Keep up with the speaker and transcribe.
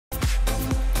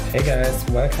Hey guys,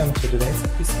 welcome to today's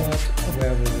episode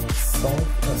where we will solve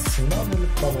a small little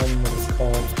problem that is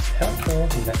called Hertel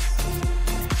Less.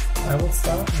 I will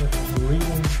start with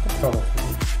reading the problem.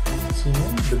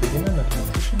 Simon, the beginner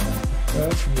mathematician, a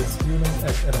third-year student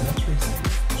at elementary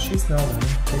school. She's now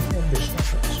learning the addition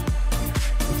operation.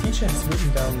 The teacher has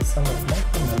written down the sum of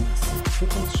multiple numbers.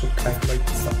 Pupils should calculate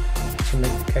the sum. To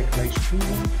make the calculation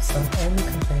easy, the sum only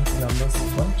contains numbers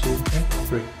 1, 2 and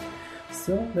 3.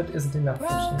 Still, that isn't enough for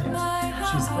she yet.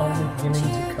 She's only beginning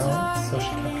to count, so she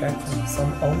can calculate the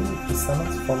sum only if the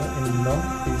summers follow in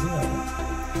non-decreasing order.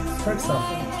 For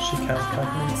example, she can't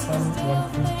calculate sum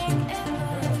 1, 3, 2,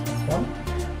 1,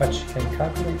 but she can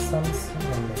calculate sums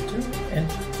 1, 2, and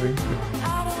 3, 3.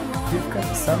 We've got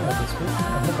the sum that is written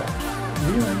on the back.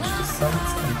 Rearrange the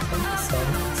sums and print the sum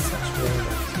in such a way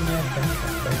that Tina can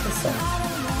calculate the sum.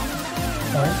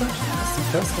 However, as the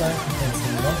first line contains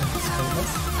a non-string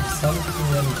S, the sum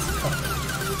Tina needs to calculate.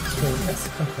 String S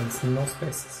contains no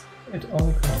spaces. It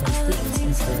only contains digits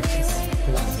and characters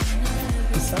plus.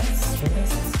 Besides, string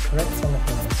S is the correct sum of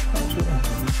numbers 1, 2, and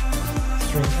 3.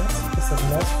 String S is at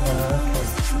most 100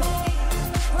 characters long.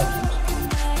 Output.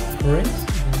 Print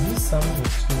the new sum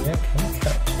which Tina can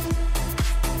count.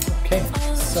 Okay,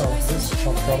 so this is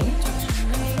our problem.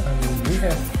 We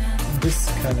have this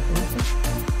kind of input.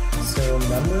 So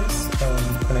numbers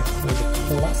connected with a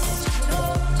plus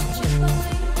in a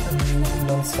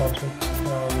non-sorted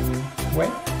way,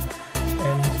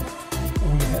 and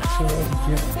we have to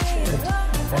give it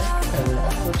back as an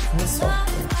output in a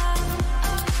sorted way.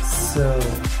 So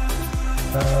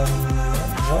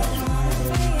what we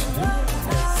will need to do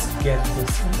is get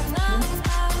this input here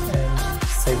and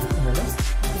save it in a list.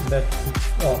 That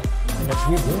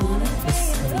we will do is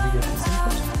we get this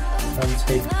input.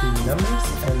 Take the numbers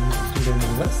and do them in the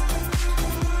list.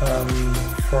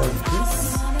 For this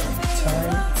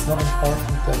time, it's not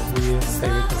important that we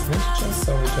save it as an integer,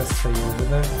 so we just say with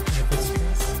the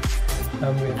strings.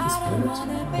 We have to split it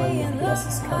when the plus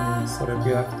is coming, so that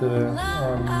we have the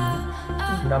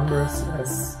numbers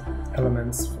as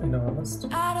elements in our list.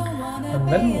 And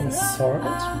then we'll sort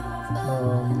it,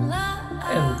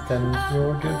 and then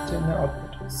we'll get in the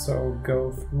output. So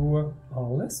go through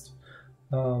our list.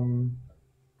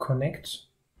 Connect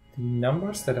the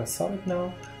numbers that are sorted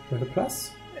now with a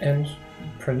plus and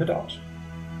print it out.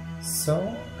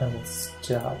 So I will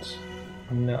start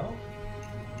now.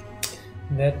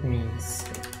 That means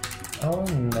our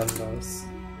numbers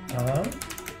are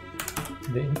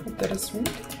the input that is read,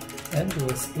 and we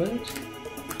will split it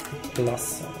the plus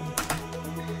sign.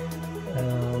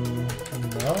 And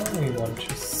now we want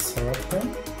to sort them.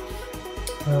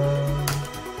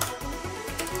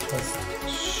 Just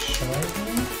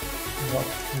showing what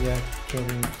we are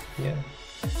doing here.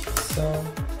 So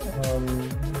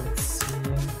let's see,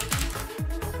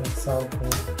 for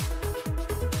example,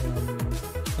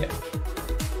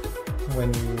 when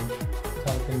you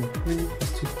type in 3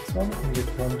 plus 2 plus 1, you get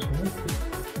 1, 2, and 3.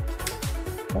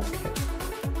 Okay.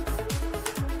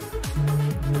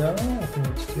 Now what we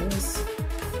need to do is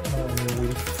we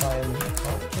find an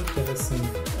output that is an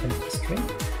empty string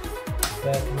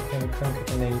that we can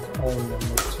concatenate all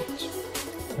numbers to it.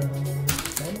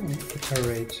 Then we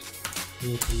iterate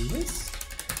with the list,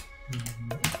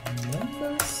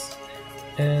 numbers,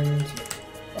 and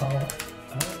our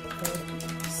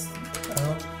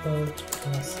output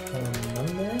plus our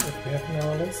number that we have in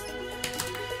our list,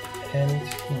 and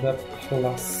the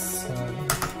plus sign.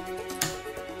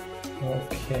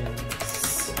 Okay,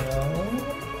 so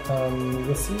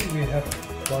you'll see we have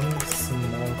one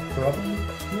small problem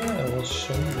here. I will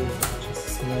show you just a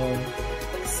small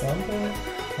example.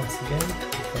 Once again, 2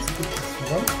 plus 2 plus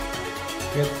 1. We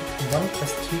get 1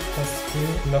 plus 2 plus 3,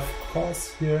 and of course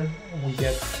here we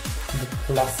get the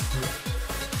plus here.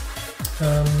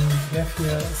 We have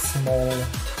here a small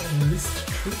list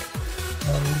trick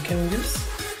we can use,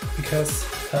 because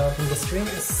the string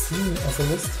is seen as a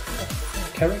list of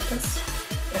characters,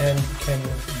 and we can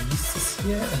use this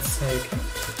here and say, okay,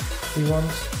 we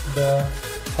want the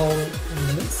whole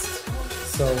list,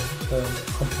 so the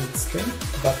complete string,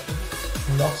 but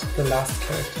not the last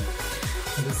character.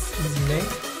 And this is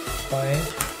made by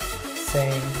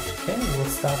saying, okay, we'll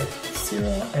start at 0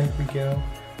 and we go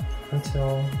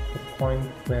until the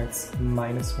point where it's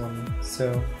 -1,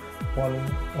 so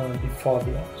 1 before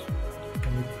the end.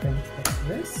 And we print like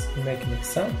this, we make an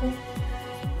example,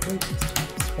 3 plus 2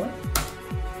 plus 1.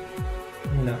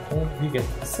 Now we get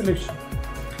a solution.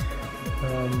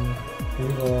 We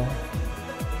will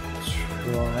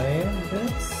try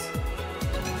this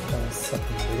by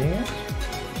submitting it.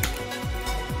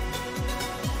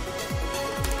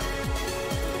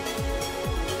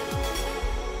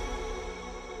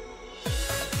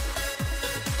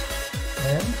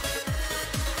 and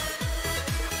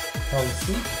now we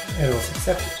see it was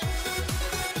accepted.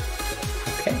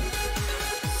 Okay,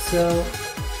 so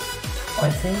I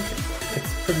think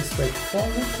it's pretty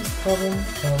straightforward, this problem,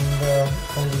 and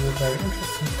only the very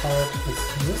interesting part is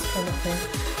this kind of thing,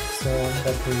 so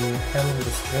that we handle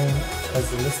the string as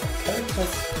a list of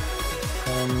characters.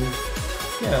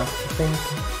 Yeah, I think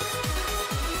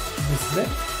this is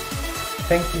it.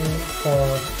 Thank you for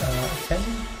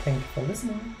attending, thank you for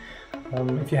listening.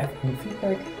 If you have any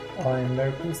feedback, I'm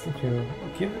very pleased if you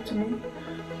give it to me.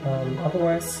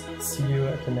 Otherwise, see you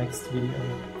at the next video.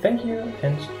 Thank you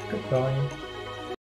and goodbye.